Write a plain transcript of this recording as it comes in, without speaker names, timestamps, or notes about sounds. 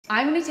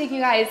I'm gonna take you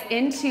guys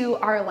into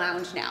our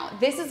lounge now.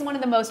 This is one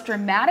of the most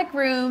dramatic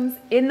rooms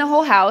in the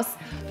whole house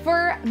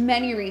for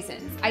many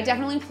reasons. I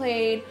definitely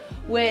played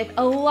with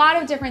a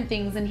lot of different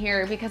things in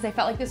here because I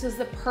felt like this was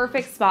the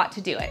perfect spot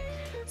to do it.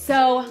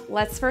 So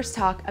let's first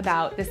talk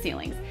about the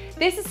ceilings.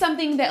 This is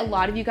something that a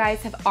lot of you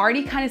guys have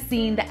already kind of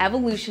seen the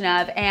evolution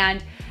of,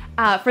 and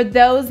for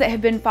those that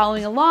have been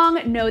following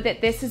along know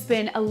that this has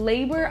been a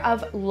labor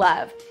of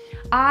love.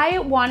 I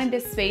wanted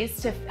this space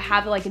to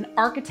have like an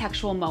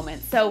architectural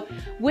moment. So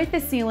with the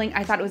ceiling,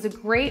 I thought it was a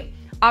great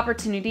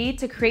opportunity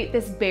to create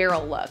this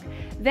barrel look.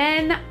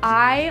 Then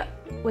I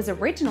was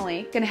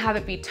originally gonna have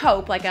it be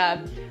taupe, like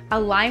a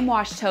lime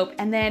wash taupe.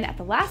 And then at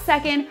the last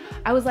second,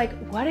 I was like,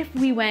 what if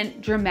we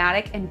went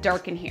dramatic and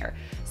dark in here?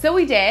 So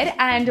we did,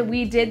 and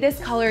we did this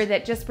color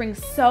that just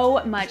brings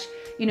so much,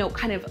 you know,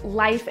 kind of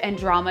life and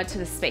drama to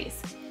the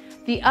space.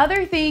 The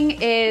other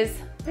thing is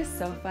this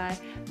sofa.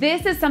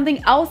 This is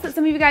something else that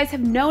some of you guys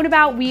have known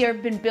about. We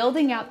have been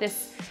building out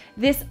this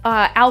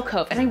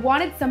alcove, and I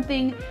wanted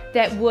something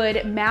that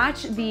would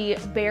match the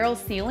barrel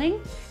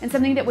ceiling and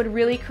something that would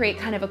really create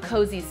kind of a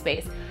cozy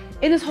space.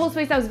 In this whole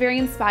space, I was very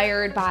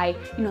inspired by,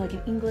 you know, like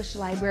an English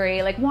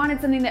library, like wanted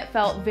something that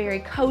felt very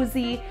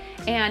cozy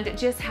and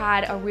just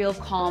had a real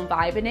calm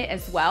vibe in it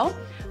as well,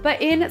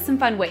 but in some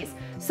fun ways.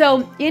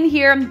 So in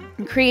here,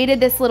 created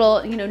this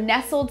little, you know,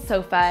 nestled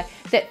sofa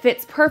that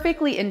fits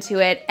perfectly into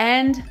it,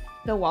 and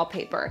the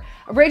wallpaper.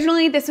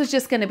 Originally, this was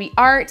just gonna be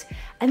art,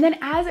 and then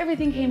as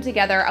everything came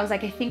together, I was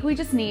like, I think we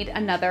just need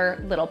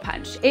another little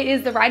punch. It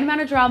is the right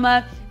amount of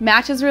drama,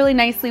 matches really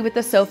nicely with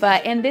the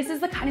sofa, and this is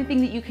the kind of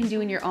thing that you can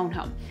do in your own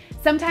home.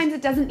 Sometimes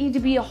it doesn't need to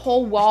be a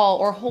whole wall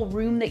or a whole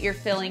room that you're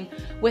filling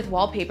with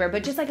wallpaper,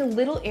 but just like a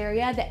little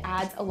area that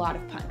adds a lot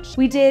of punch.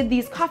 We did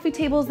these coffee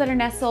tables that are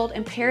nestled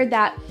and paired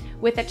that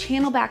with a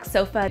channel back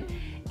sofa.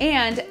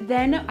 And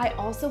then I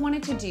also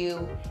wanted to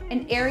do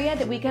an area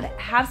that we could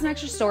have some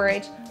extra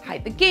storage,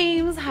 hide the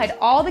games, hide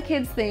all the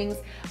kids' things,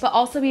 but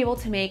also be able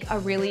to make a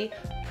really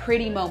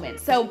pretty moment.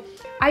 So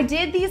I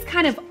did these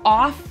kind of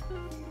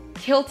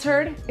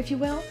off-kiltered, if you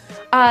will,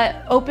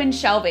 open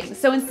shelving.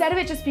 So instead of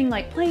it just being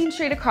like plain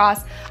straight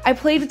across, I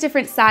played with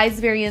different size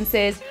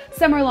variances.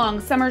 Some are long,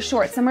 some are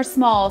short, some are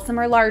small, some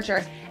are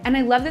larger. And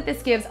I love that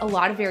this gives a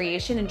lot of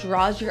variation and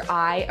draws your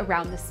eye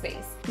around the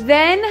space.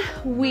 Then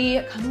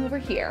we come over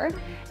here,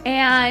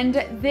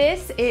 and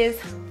this is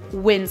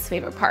Wynn's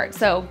favorite part.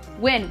 So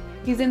Wynn,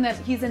 he's in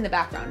the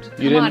background.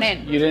 Come on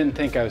in. You didn't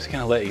think I was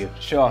gonna let you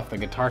show off the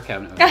guitar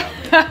cabinet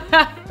without me.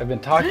 I've been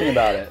talking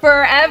about it.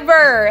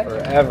 Forever.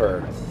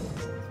 Forever.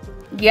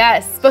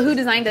 Yes, but who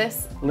designed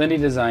this? Lindy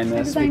designed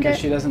this because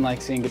she doesn't like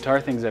seeing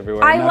guitar things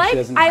everywhere. I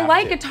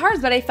like guitars,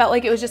 but I felt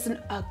like it was just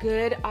a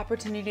good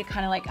opportunity to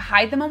kind of like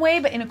hide them away,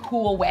 but in a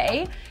cool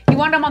way. He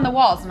wanted them on the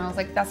walls, and I was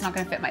like, that's not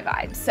gonna fit my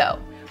vibe. So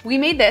we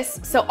made this.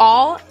 So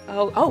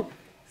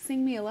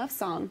sing me a love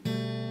song.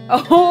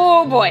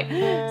 Oh boy.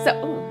 So,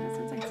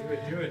 that sounds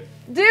like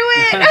do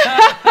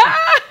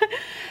it.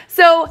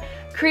 So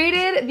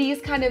created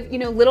these kind of, you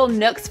know, little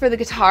nooks for the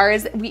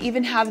guitars. We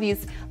even have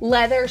these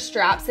leather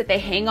straps that they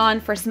hang on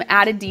for some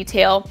added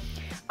detail.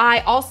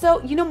 I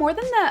also, you know, more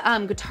than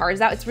the guitars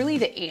out, it's really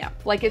the amp.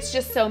 Like, it's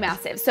just so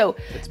massive. So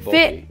it's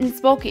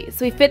bulky.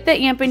 So we fit the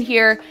amp in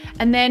here,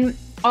 and then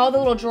all the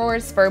little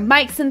drawers for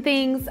mics and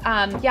things.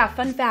 Yeah,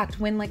 fun fact,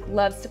 Wynn like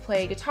loves to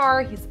play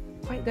guitar. He's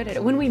quite good at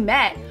it. When we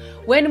met,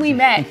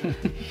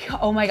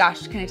 oh my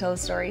gosh, can I tell the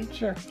story?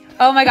 Sure.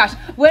 Oh my gosh,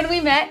 when we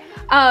met,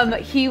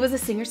 he was a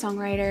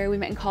singer-songwriter. We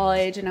met in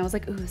college, and I was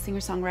like, ooh,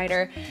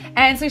 singer-songwriter.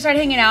 And so we started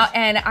hanging out,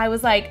 and I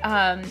was like,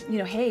 you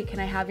know, hey, can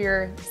I have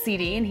your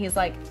CD? And he's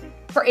like,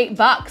 for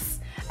 $8.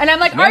 And I'm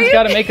like, Man's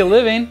gotta make a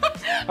living.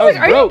 I was broke.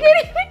 Are you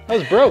kidding me? I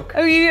was broke.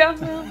 Oh yeah,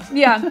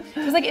 yeah. It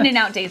was like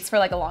In-N-Out dates for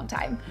like a long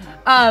time.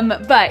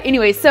 But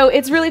anyway, so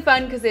it's really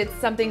fun because it's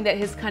something that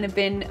has kind of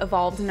been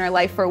evolved in our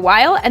life for a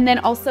while. And then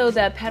also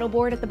the pedal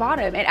board at the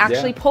bottom, it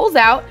actually pulls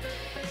out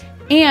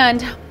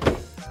and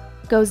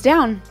goes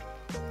down.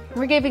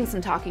 We're giving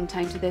some talking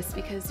time to this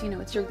because, you know,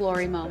 it's your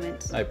glory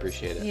moment. I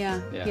appreciate it.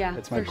 Yeah.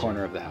 It's my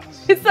corner of the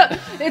house.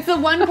 It's the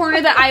one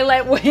corner that I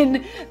let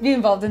Wynn be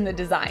involved in the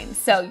design.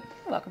 So you're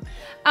welcome.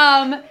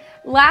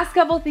 Last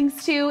couple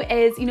things too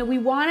is, you know, we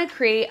want to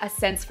create a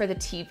sense for the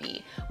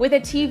TV. With a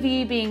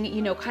TV being,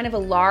 you know, kind of a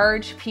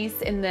large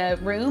piece in the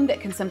room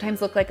that can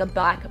sometimes look like a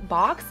black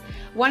box,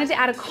 wanted to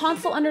add a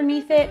console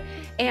underneath it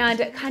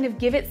and kind of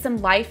give it some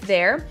life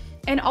there.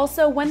 And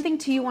also, one thing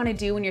too you want to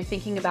do when you're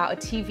thinking about a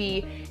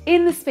TV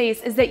in the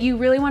space is that you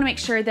really want to make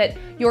sure that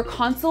your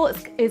console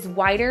is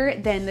wider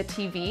than the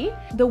TV.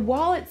 The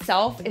wall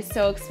itself is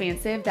so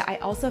expansive that I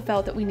also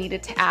felt that we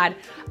needed to add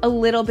a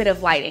little bit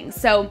of lighting.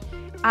 So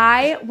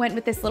I went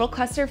with this little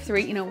cluster of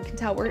 3. You know, we can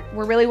tell we're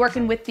really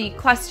working with the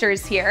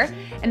clusters here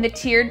and the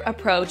tiered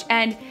approach.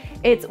 And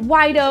it's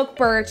white oak,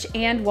 birch,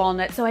 and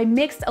walnut. So I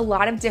mixed a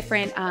lot of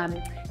different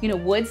you know,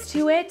 woods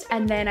to it.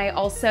 And then I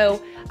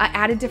also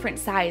added different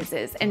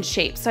sizes and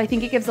shapes. So I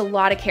think it gives a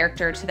lot of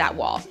character to that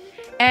wall.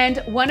 And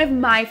one of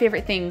my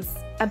favorite things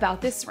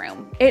about this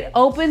room, it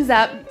opens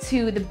up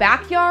to the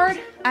backyard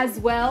as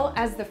well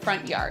as the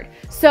front yard.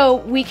 So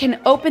we can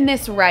open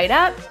this right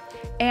up,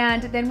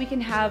 and then we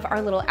can have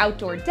our little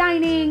outdoor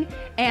dining,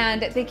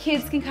 and the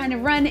kids can kind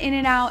of run in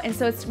and out. And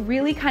so it's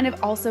really kind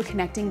of also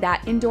connecting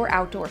that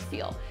indoor-outdoor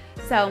feel.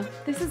 So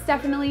this is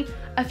definitely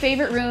a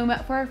favorite room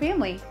for our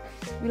family.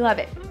 We love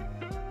it.